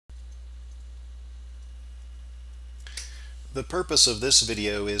The purpose of this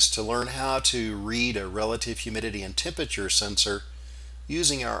video is to learn how to read a relative humidity and temperature sensor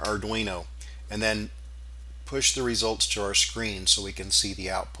using our Arduino and then push the results to our screen so we can see the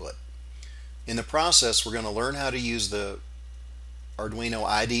output. In the process, we're going to learn how to use the Arduino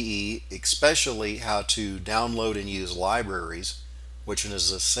IDE, especially how to download and use libraries, which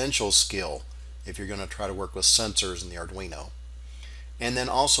is an essential skill if you're going to try to work with sensors in the Arduino. And then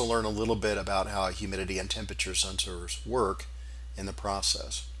also learn a little bit about how humidity and temperature sensors work in the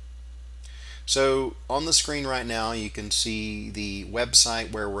process. So on the screen right now you can see the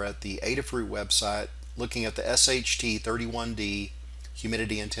website where we're at the Adafruit website looking at the SHT31D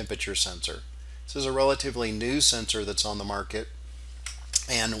humidity and temperature sensor. This is a relatively new sensor that's on the market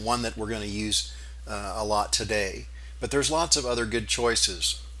and one that we're going to use a lot today. But there's lots of other good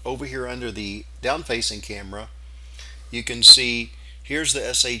choices. Over here under the down-facing camera you can see here's the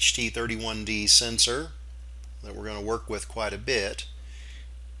SHT31D sensor that we're going to work with quite a bit.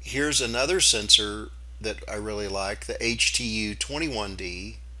 Here's another sensor that I really like, the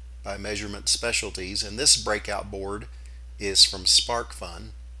HTU21D by Measurement Specialties, and this breakout board is from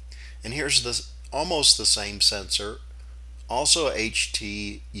SparkFun. And here's almost the same sensor, also a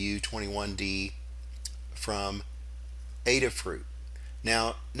HTU21D from Adafruit.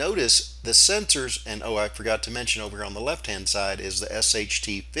 Now notice the sensors, and oh, I forgot to mention over here on the left hand side is the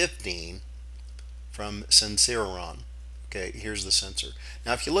SHT15 from Sensirion. Okay, here's the sensor.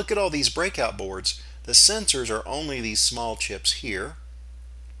 Now if you look at all these breakout boards, the sensors are only these small chips here,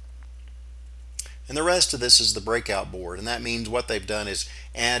 and the rest of this is the breakout board, and that means what they've done is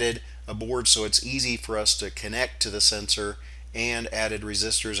added a board so it's easy for us to connect to the sensor, and added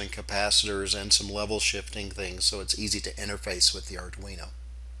resistors and capacitors and some level shifting things so it's easy to interface with the Arduino.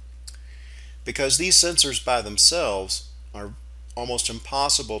 Because these sensors by themselves are almost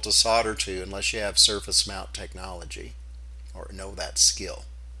impossible to solder to unless you have surface mount technology or know that skill.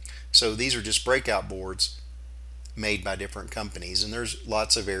 So these are just breakout boards made by different companies, and there's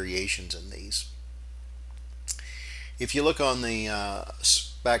lots of variations in these. If you look on the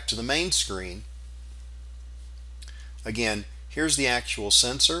back to the main screen, again, here's the actual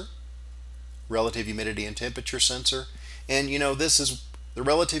sensor, relative humidity and temperature sensor. And you know, this is the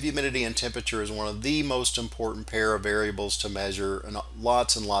relative humidity and temperature is one of the most important pair of variables to measure in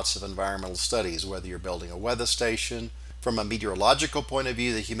lots and lots of environmental studies, whether you're building a weather station. From a meteorological point of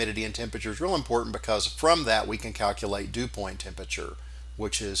view, the humidity and temperature is real important because from that we can calculate dew point temperature,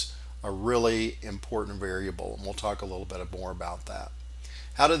 which is a really important variable, and we'll talk a little bit more about that.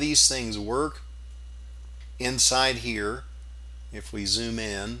 How do these things work? Inside here, if we zoom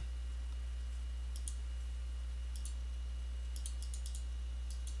in,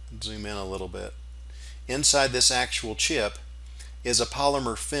 zoom in a little bit, inside this actual chip is a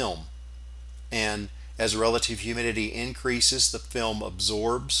polymer film, and as relative humidity increases, the film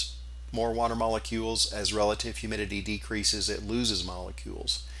absorbs more water molecules. As relative humidity decreases, it loses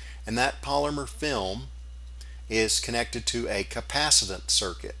molecules, and that polymer film is connected to a capacitance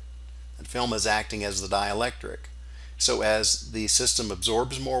circuit. The film is acting as the dielectric. So as the system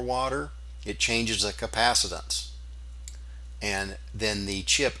absorbs more water, it changes the capacitance. And then the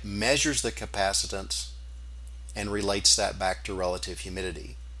chip measures the capacitance and relates that back to relative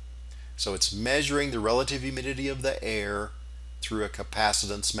humidity. So it's measuring the relative humidity of the air through a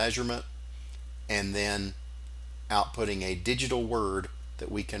capacitance measurement and then outputting a digital word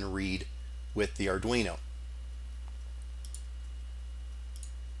that we can read with the Arduino.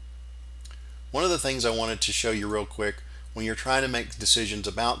 One of the things I wanted to show you real quick when you're trying to make decisions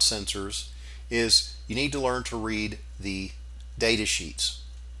about sensors is you need to learn to read the data sheets.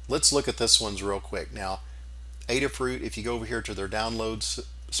 Let's look at this one's real quick. Now, Adafruit, if you go over here to their downloads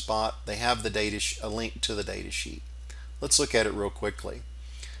spot, they have a link to the data sheet. Let's look at it real quickly.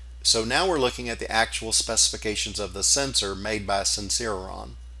 So now we're looking at the actual specifications of the sensor made by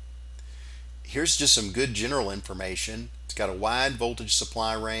Sensirion. Here's just some good general information. It's got a wide voltage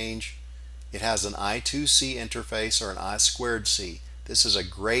supply range. It has an I2C interface or an I2C. This is a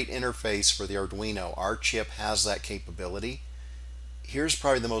great interface for the Arduino. Our chip has that capability. Here's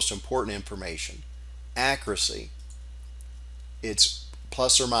probably the most important information. Accuracy. It's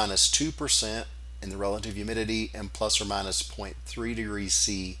plus or minus 2% in the relative humidity and plus or minus 0.3 degrees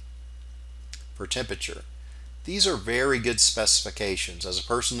C for temperature. These are very good specifications. As a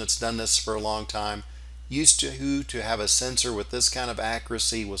person that's done this for a long time, used to have a sensor with this kind of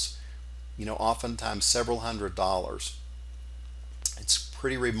accuracy was, you know, oftentimes several $100s. It's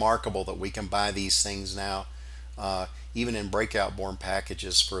pretty remarkable that we can buy these things now, even in breakout board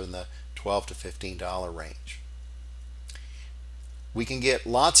packages for in the $12 to $15 range. We can get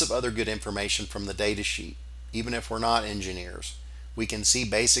lots of other good information from the data sheet. even if we're not engineers. We can see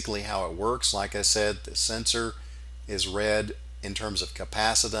basically how it works. Like I said, the sensor is read in terms of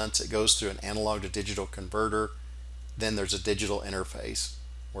capacitance. It goes through an analog to digital converter. Then there's a digital interface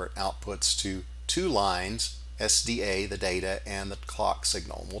where it outputs to two lines, SDA, the data, and the clock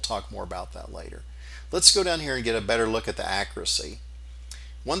signal. And we'll talk more about that later. Let's go down here and get a better look at the accuracy.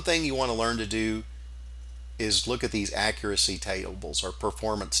 One thing you want to learn to do is look at these accuracy tables or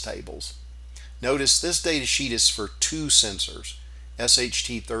performance tables. Notice this data sheet is for two sensors,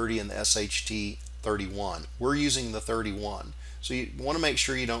 SHT30 and the SHT31. We're using the 31. So you want to make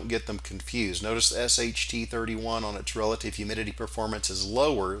sure you don't get them confused. Notice the SHT31 on its relative humidity performance is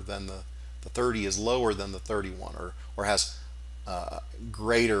lower than the 30 is lower than the 31, or has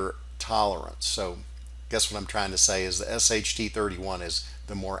greater tolerance. So guess what I'm trying to say is the SHT31 is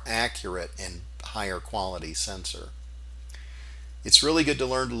the more accurate and higher quality sensor. It's really good to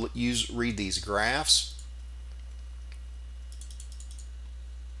learn to read these graphs.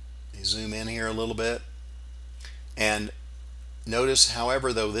 You zoom in here a little bit and notice,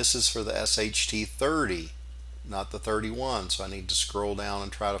 however, though, this is for the SHT30, not the 31, so I need to scroll down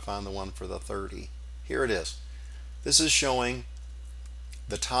and try to find the one for the 30. Here it is. This is showing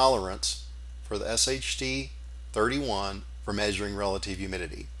the tolerance for the SHT31 for measuring relative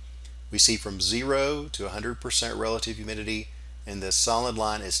humidity. We see from 0 to 100% relative humidity, and this solid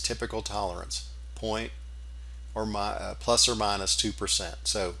line is typical tolerance, plus or minus 2%.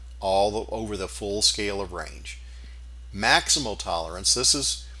 So all over the full scale of range. Maximal tolerance, this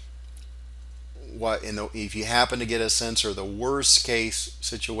is what, if you happen to get a sensor, the worst case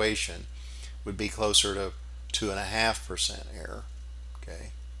situation would be closer to 2.5% error,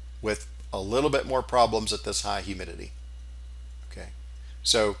 okay, with a little bit more problems at this high humidity. Okay,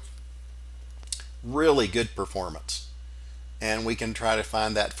 so really good performance, and we can try to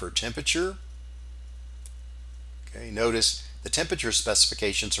find that for temperature. Okay, notice the temperature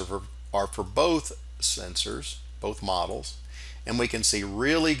specifications are for both sensors, both models, and we can see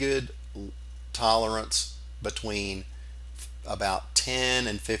really good tolerance between about 10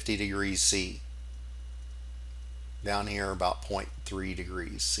 and 50 degrees C. Down here about 0.3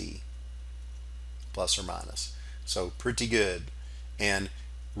 degrees C, plus or minus. So pretty good, and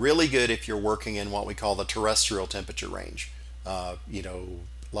really good if you're working in what we call the terrestrial temperature range. You know,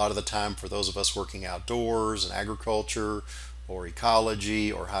 a lot of the time for those of us working outdoors in agriculture or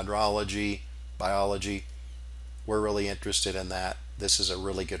ecology or hydrology, biology, we're really interested in that. This is a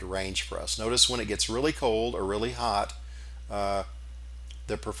really good range for us. Notice when it gets really cold or really hot, the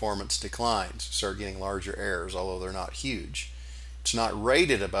performance declines. You start getting larger errors, although they're not huge. It's not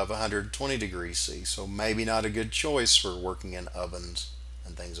rated above 120 degrees C, so maybe not a good choice for working in ovens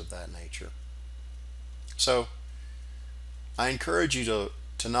and things of that nature. So I encourage you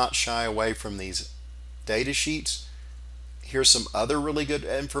to not shy away from these data sheets. Here's some other really good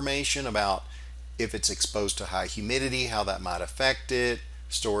information about if it's exposed to high humidity, how that might affect it,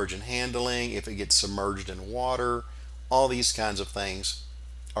 storage and handling, if it gets submerged in water. All these kinds of things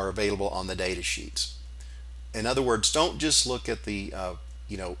are available on the data sheets. In other words, don't just look at the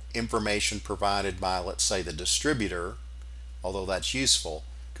information provided by, let's say, the distributor, although that's useful.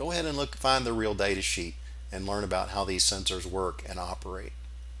 Go ahead and find the real data sheet and learn about how these sensors work and operate.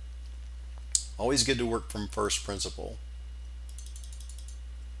 Always good to work from first principle.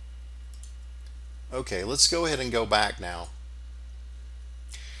 Okay, let's go ahead and go back now.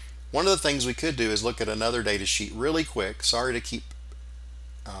 One of the things we could do is look at another data sheet really quick. Sorry to keep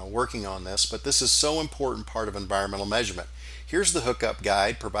working on this, but this is so important part of environmental measurement. Here's the hookup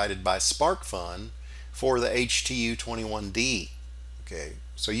guide provided by SparkFun for the HTU21D. Okay,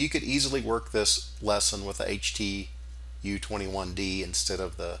 so you could easily work this lesson with the HTU21D instead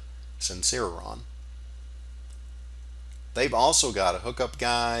of the Sensirion. They've also got a hookup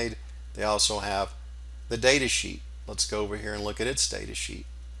guide. They also have the data sheet. Let's go over here and look at its data sheet.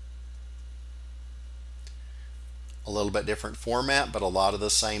 A little bit different format, but a lot of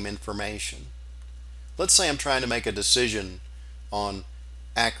the same information. Let's say I'm trying to make a decision on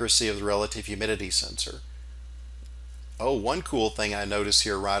accuracy of the relative humidity sensor. Oh, one cool thing I notice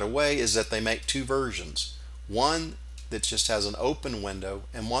here right away is that they make two versions. One that just has an open window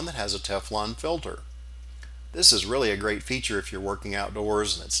and one that has a Teflon filter. This is really a great feature if you're working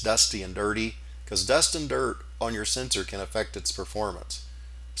outdoors and it's dusty and dirty, because dust and dirt on your sensor can affect its performance.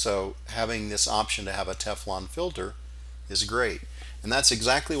 So having this option to have a Teflon filter is great. And that's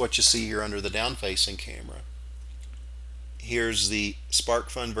exactly what you see here under the down-facing camera. Here's the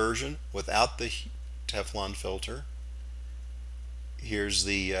SparkFun version without the Teflon filter. Here's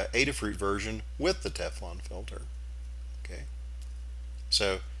the Adafruit version with the Teflon filter. Okay,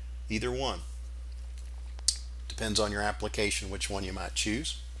 so either one. Depends on your application which one you might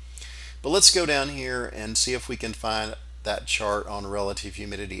choose. But let's go down here and see if we can find that chart on relative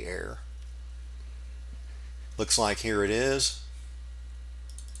humidity error. Looks like here it is.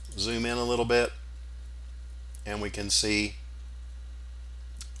 Zoom in a little bit and we can see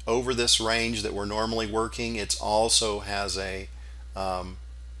over this range that we're normally working, it also has a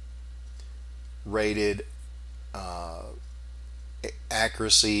rated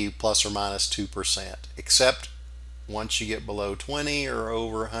accuracy plus or minus 2%, except once you get below 20 or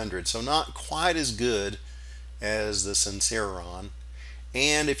over 100. So not quite as good as the Sensiron.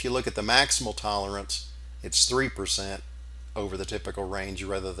 And if you look at the maximal tolerance, it's 3% over the typical range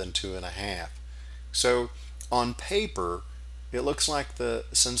rather than 2.5. So on paper, it looks like the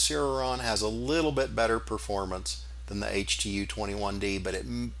Sensiron has a little bit better performance than the HTU21D, but it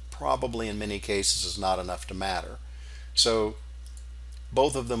probably in many cases is not enough to matter. So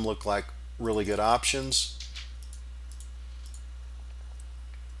both of them look like really good options.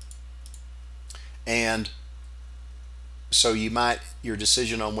 And so your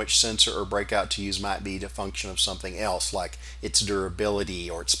decision on which sensor or breakout to use might be a function of something else, like its durability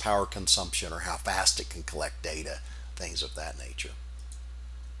or its power consumption or how fast it can collect data, things of that nature.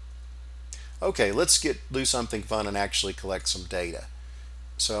 Okay, let's do something fun and actually collect some data.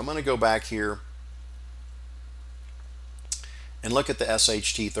 So I'm going to go back here and look at the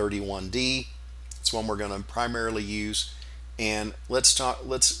SHT31D. It's one we're going to primarily use. And let's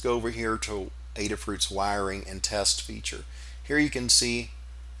go over here to Adafruit's wiring and test feature. Here you can see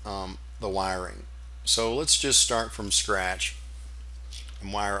the wiring. So let's just start from scratch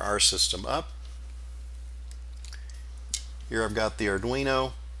and wire our system up. Here I've got the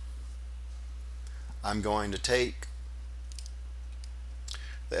Arduino. I'm going to take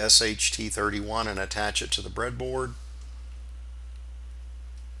the SHT31 and attach it to the breadboard.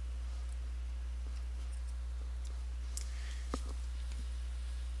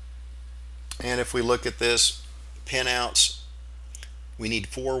 And if we look at this, pinouts, we need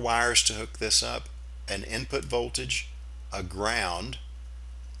 4 wires to hook this up, an input voltage, a ground.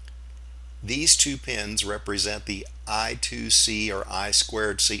 These 2 pins represent the I2C or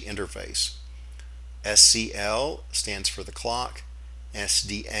I2C interface. SCL stands for the clock,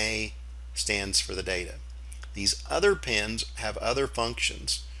 SDA stands for the data. These other pins have other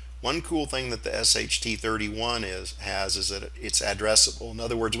functions. One cool thing that the SHT31 has is that it's addressable. In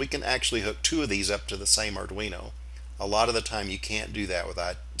other words, we can actually hook 2 of these up to the same Arduino. A lot of the time you can't do that with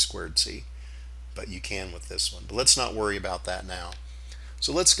I2C, but you can with this one. But let's not worry about that now.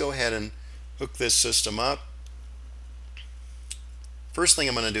 So let's go ahead and hook this system up. First thing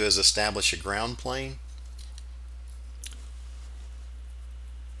I'm going to do is establish a ground plane.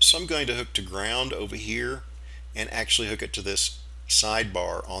 So I'm going to hook to ground over here and actually hook it to this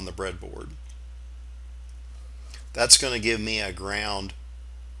sidebar on the breadboard. That's going to give me a ground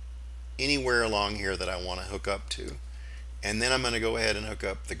anywhere along here that I want to hook up to. And then I'm going to go ahead and hook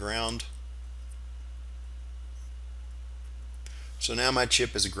up the ground. So now my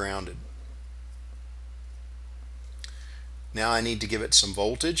chip is grounded. Now I need to give it some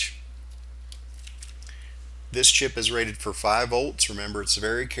voltage. This chip is rated for 5 volts. Remember,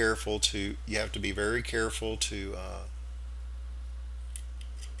 you have to be very careful to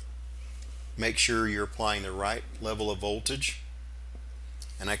make sure you're applying the right level of voltage.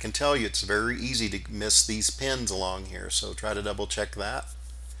 And I can tell you it's very easy to miss these pins along here, so try to double check that.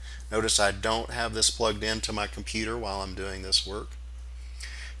 Notice I don't have this plugged into my computer while I'm doing this work.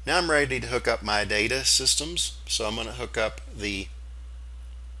 Now I'm ready to hook up my data systems, so I'm going to hook up the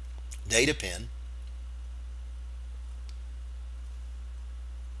data pin,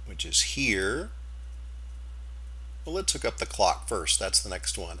 which is here. Well, let's hook up the clock first. That's the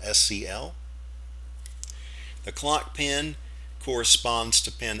next one, SCL. The clock pin corresponds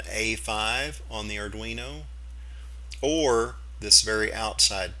to pin A5 on the Arduino, or this very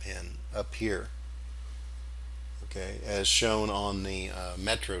outside pin up here, okay, as shown on the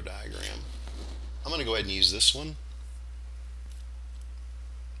metro diagram. I'm going to go ahead and use this one.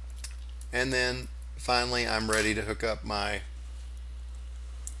 And then finally I'm ready to hook up my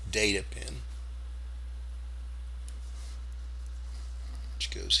data pin, which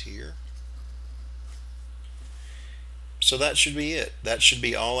goes here. So that should be it. That should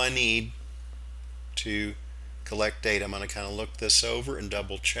be all I need to collect data. I'm going to kind of look this over and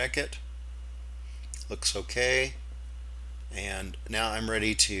double check it. Looks okay. And now I'm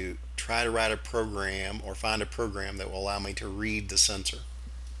ready to try to write a program or find a program that will allow me to read the sensor.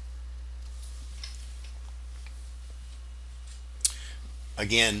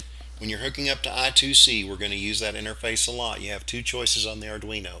 Again, when you're hooking up to I2C, we're going to use that interface a lot. You have 2 choices on the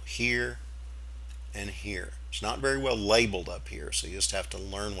Arduino, here and here. It's not very well labeled up here, so you just have to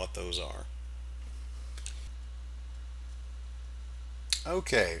learn what those are.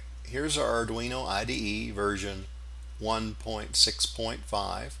 Okay, here's our Arduino IDE version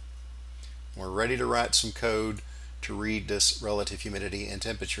 1.6.5. We're ready to write some code to read this relative humidity and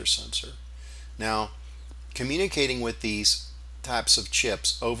temperature sensor. Now, communicating with these types of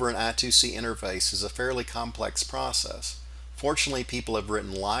chips over an I2C interface is a fairly complex process. Fortunately, people have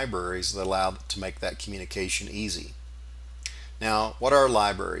written libraries that allow to make that communication easy. Now, what are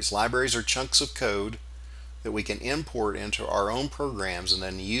libraries? Libraries are chunks of code that we can import into our own programs and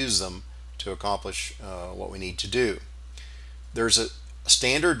then use them to accomplish what we need to do. There's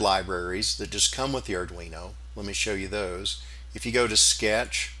standard libraries that just come with the Arduino. Let me show you those. If you go to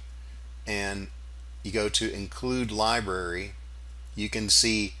Sketch and you go to Include Library, you can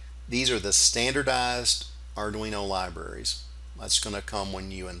see these are the standardized Arduino libraries. That's going to come when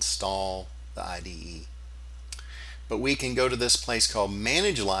you install the IDE. But we can go to this place called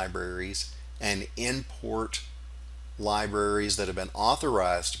Manage Libraries and import libraries that have been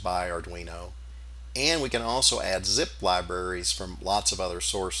authorized by Arduino, and we can also add zip libraries from lots of other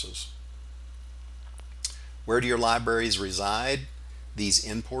sources. Where do your libraries reside? These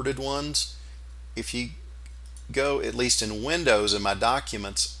imported ones. If you go, at least in Windows, in my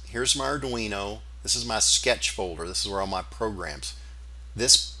documents, here's my Arduino. This is my sketch folder. This is where all my programs.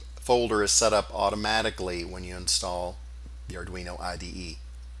 This folder is set up automatically when you install the Arduino IDE.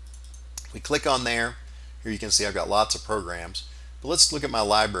 We click on there. Here you can see I've got lots of programs. But let's look at my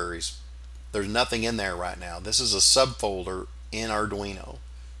libraries. There's nothing in there right now. This is a subfolder in Arduino.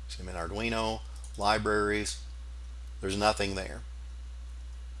 So I'm in Arduino, libraries. There's nothing there.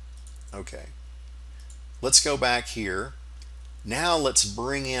 Okay. Let's go back here. Now let's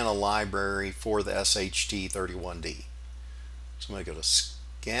bring in a library for the SHT31D. So I'm going to go to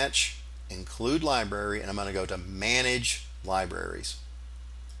Sketch, Include Library, and I'm going to go to Manage Libraries.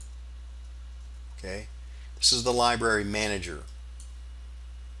 Okay, this is the library manager.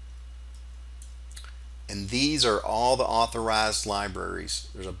 And these are all the authorized libraries.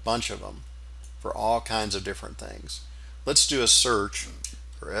 There's a bunch of them for all kinds of different things. Let's do a search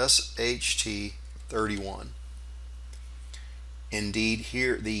for SHT31. Indeed,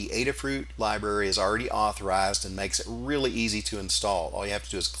 here the Adafruit library is already authorized and makes it really easy to install. All you have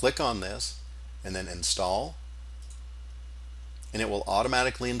to do is click on this and then install, and it will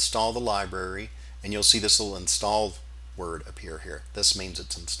automatically install the library, and you'll see this little installed word appear here. This means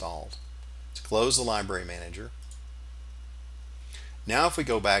it's installed. Let's close the library manager. Now if we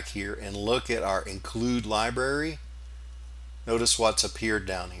go back here and look at our include library, notice what's appeared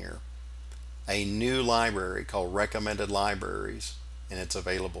down here. A new library called recommended libraries, and it's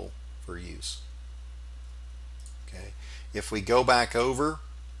available for use. Okay. If we go back over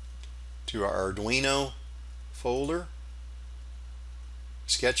to our Arduino folder,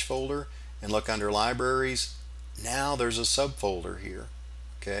 sketch folder, and look under libraries, now there's a subfolder here.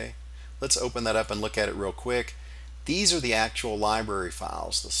 Okay. Let's open that up and look at it real quick. These are the actual library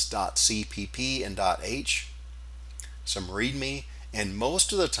files, the .cpp and .h, some README, and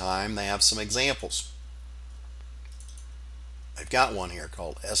most of the time they have some examples. I've got one here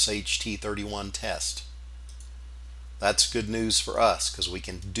called SHT31 test. That's good news for us because we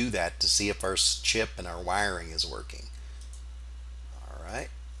can do that to see if our chip and our wiring is working. Alright,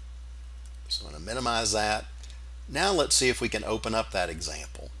 so I'm going to minimize that. Now let's see if we can open up that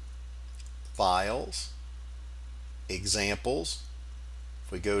example. Files, examples.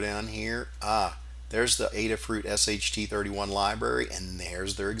 If we go down here, there's the Adafruit SHT31 library, and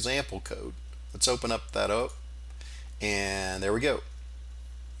there's their example code. Let's open up that up, and there we go.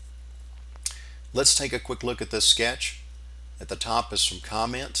 Let's take a quick look at this sketch. At the top is some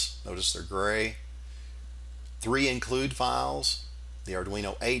comments. Notice they're gray. 3 include files, the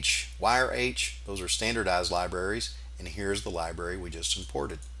Arduino H, Wire H, those are standardized libraries, and here's the library we just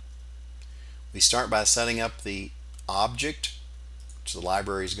imported. We start by setting up the object, which the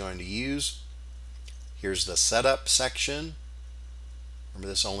library is going to use. Here's the setup section. Remember,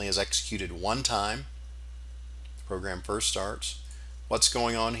 this only is executed one time. The program first starts. What's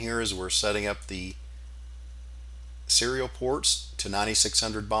going on here is we're setting up the serial ports to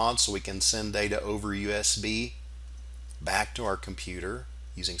 9600 baud so we can send data over USB back to our computer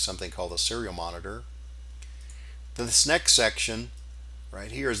using something called a serial monitor. This next section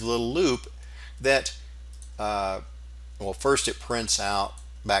right here is a little loop that well, first it prints out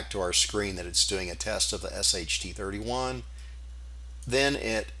back to our screen that it's doing a test of the SHT31. Then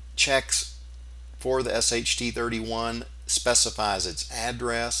it checks for the SHT31, specifies its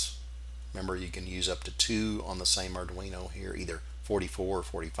address. Remember, you can use up to 2 on the same Arduino here, either 44 or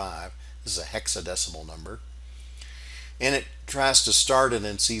 45. This is a hexadecimal number. And it tries to start it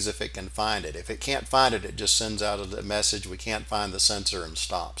and sees if it can find it. If it can't find it, it just sends out a message, we can't find the sensor, and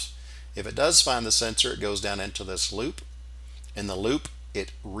stops. If it does find the sensor, it goes down into this loop. In the loop,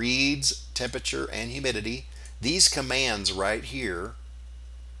 it reads temperature and humidity. These commands right here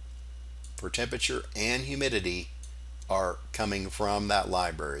for temperature and humidity are coming from that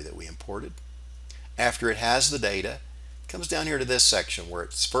library that we imported. After it has the data, it comes down here to this section where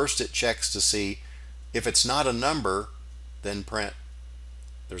it checks to see if it's not a number, then print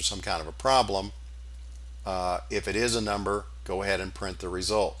there's some kind of a problem. If it is a number, go ahead and print the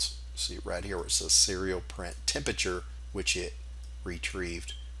results. See right here where it says serial print temperature, which it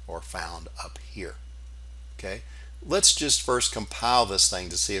retrieved or found up here. Okay, let's just first compile this thing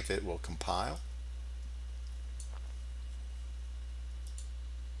to see if it will compile.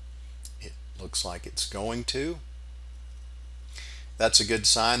 It looks like it's going to. That's a good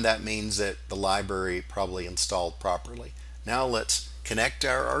sign. That means that the library probably installed properly. Now let's connect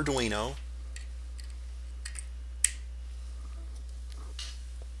our Arduino.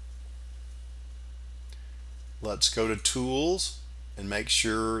 Let's go to Tools and make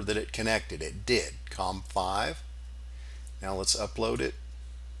sure that it connected. It did. COM5. Now let's upload it.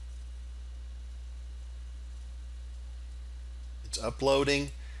 It's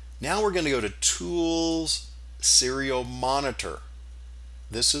uploading. Now we're going to go to Tools, Serial Monitor.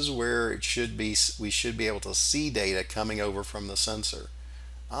 This is where it should be. We should be able to see data coming over from the sensor.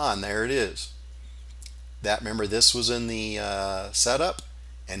 And there it is. Remember, this was in the setup,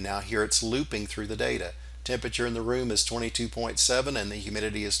 and now here it's looping through the data. Temperature in the room is 22.7 and the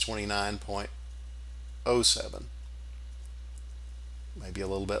humidity is 29.07. Maybe a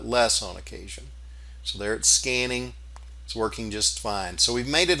little bit less on occasion. So there it's scanning. It's working just fine. So we've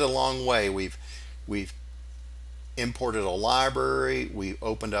made it a long way. We've imported a library, we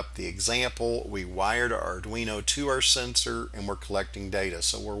opened up the example, we wired our Arduino to our sensor, and we're collecting data.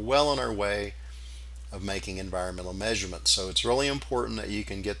 So we're well on our way of making environmental measurements. So it's really important that you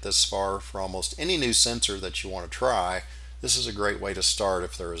can get this far for almost any new sensor that you want to try. This is a great way to start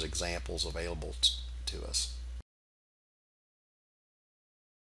if there is examples available to us.